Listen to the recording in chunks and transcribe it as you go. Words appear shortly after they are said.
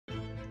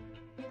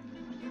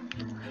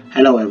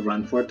Hello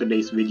everyone, for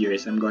today's video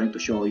I'm going to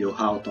show you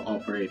how to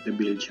operate the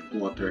bilge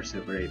water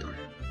separator.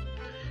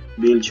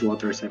 Bilge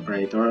water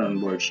separator on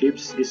board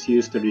ships is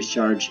used to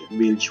discharge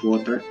bilge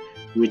water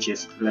which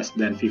is less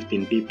than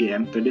 15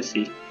 ppm to the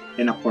sea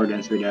in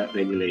accordance with the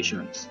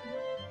regulations.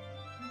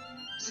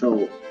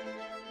 So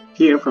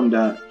here from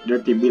the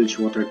dirty bilge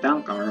water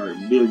tank, our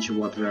bilge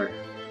water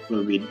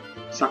will be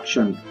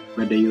suctioned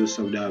by the use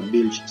of the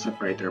bilge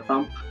separator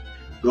pump,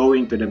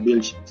 going to the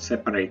bilge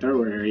separator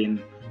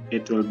wherein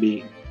it will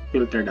be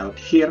filtered out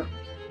here,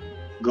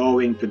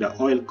 going to the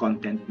oil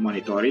content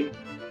monitoring,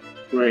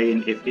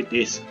 wherein if it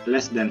is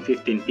less than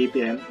 15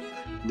 ppm,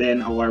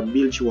 then our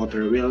bilge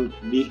water will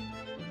be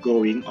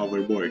going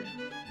overboard.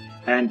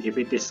 And if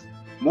it is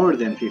more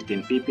than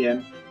 15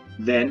 ppm,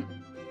 then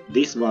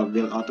this valve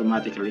will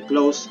automatically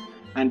close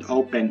and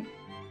open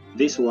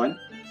this one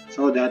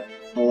so that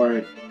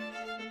our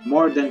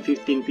more than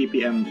 15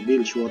 ppm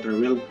bilge water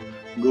will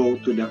go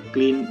to the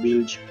clean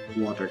bilge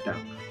water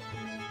tank.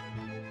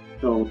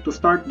 So to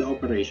start the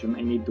operation,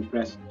 I need to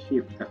press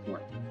Shift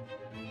F1.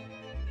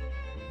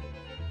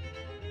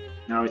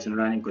 Now it's in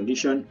running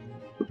condition.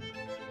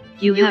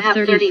 You have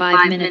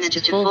 35 minutes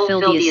to fulfill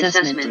the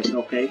assessment. Press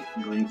OK.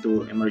 I'm going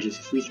to emergency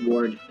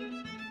switchboard.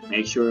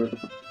 Make sure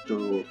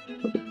to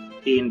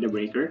in the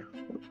breaker.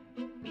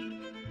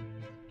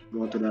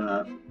 Go to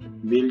the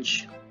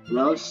bilge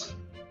wells.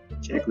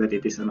 Check that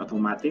it is an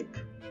automatic.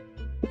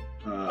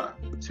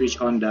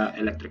 Switch on the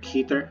electric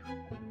heater.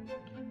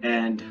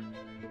 And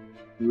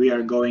we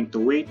are going to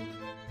wait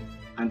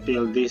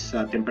until this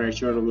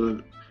temperature will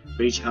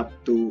reach up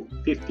to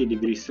 50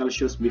 degrees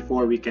Celsius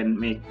before we can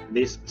make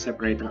this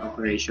separator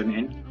operation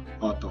in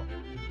auto.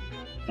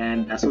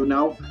 And as of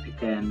now, I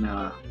can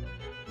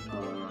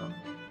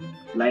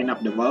line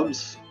up the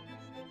valves.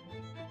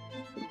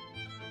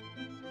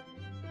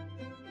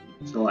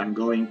 So I'm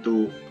going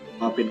to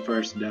open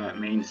first the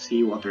main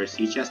seawater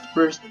sea chest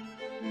first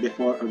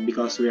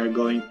because we are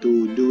going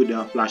to do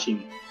the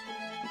flushing.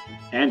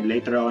 And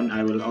later on,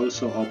 I will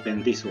also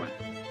open this one.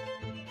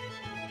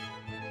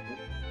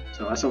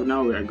 So as of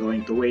now, we are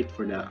going to wait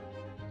for the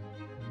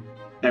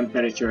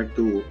temperature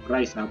to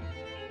rise up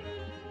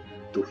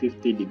to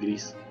 50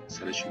 degrees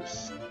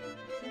Celsius.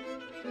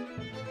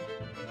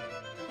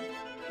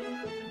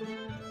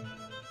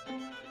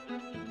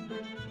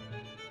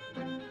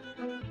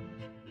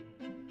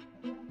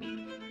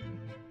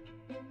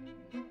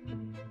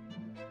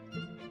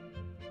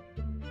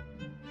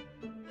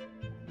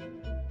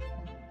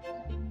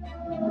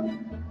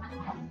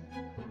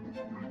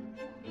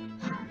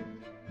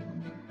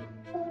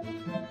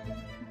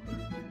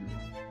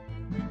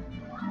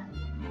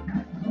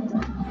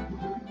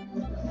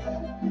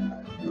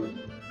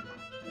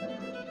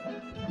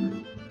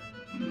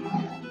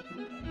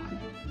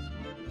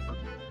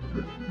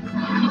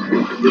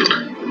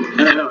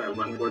 Hello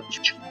everyone.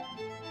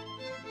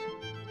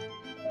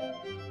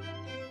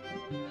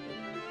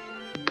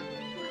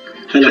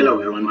 Hello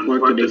everyone.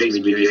 For today's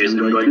video, I'm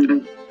going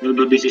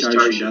to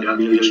discharge the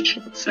bilge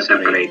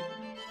separator.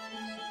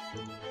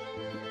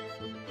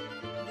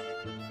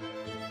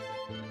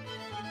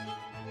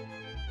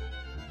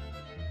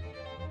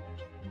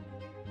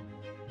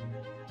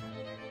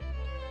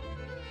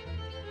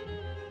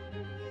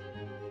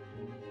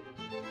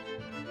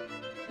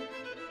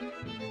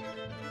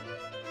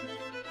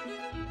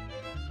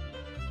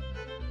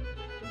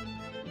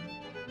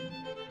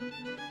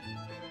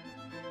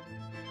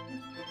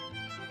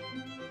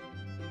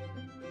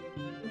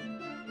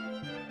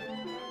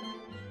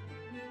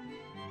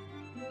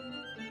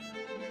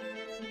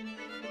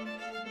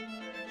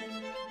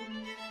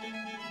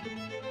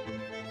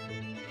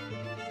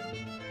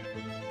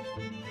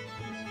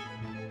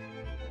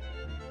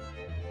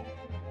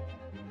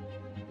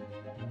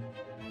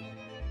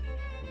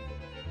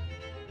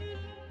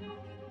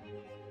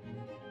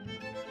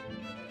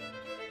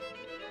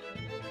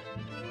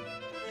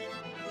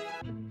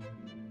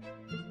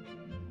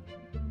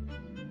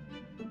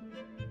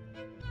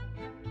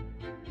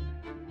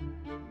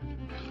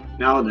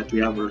 Now that we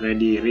have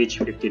already reached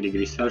 50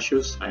 degrees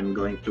Celsius, I'm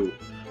going to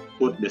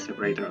put the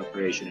separator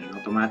operation in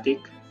automatic,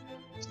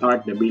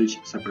 start the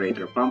bilge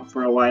separator pump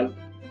for a while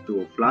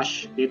to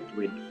flush it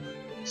with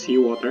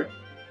seawater,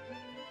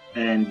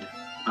 and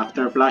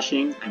after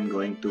flushing, I'm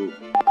going to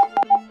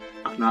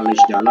acknowledge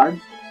the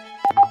alarm.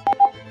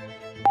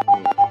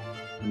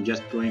 I'm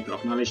just going to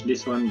acknowledge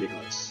this one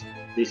because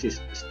this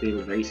is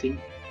still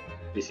racing,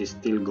 this is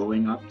still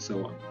going up,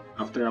 so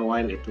after a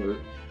while it will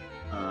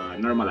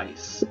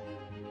normalize.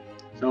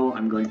 So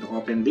I'm going to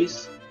open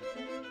this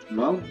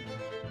valve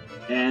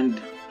and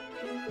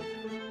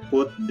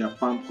put the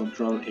pump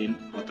control in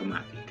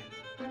automatic.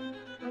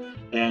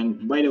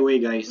 And by the way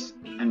guys,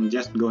 I'm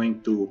just going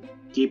to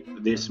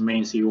keep this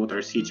main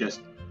seawater sea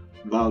chest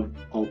valve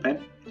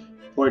open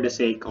for the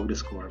sake of the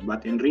score.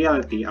 But in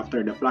reality,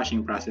 after the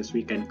flushing process,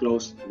 we can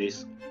close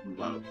this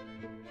valve.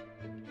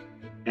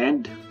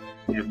 And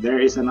if there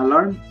is an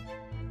alarm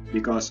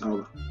because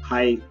of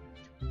high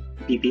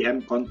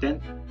ppm content,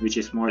 which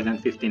is more than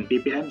 15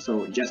 ppm,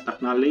 so just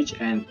acknowledge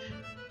and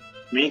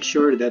make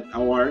sure that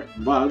our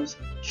valves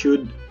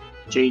should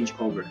change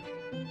over.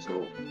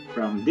 So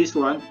from this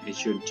one, it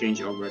should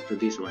change over to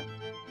this one.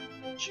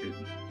 It should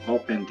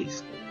open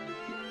this.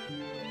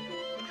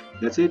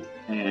 That's it,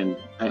 and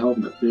I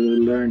hope that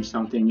you learned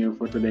something new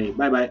for today.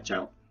 Bye bye,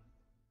 ciao.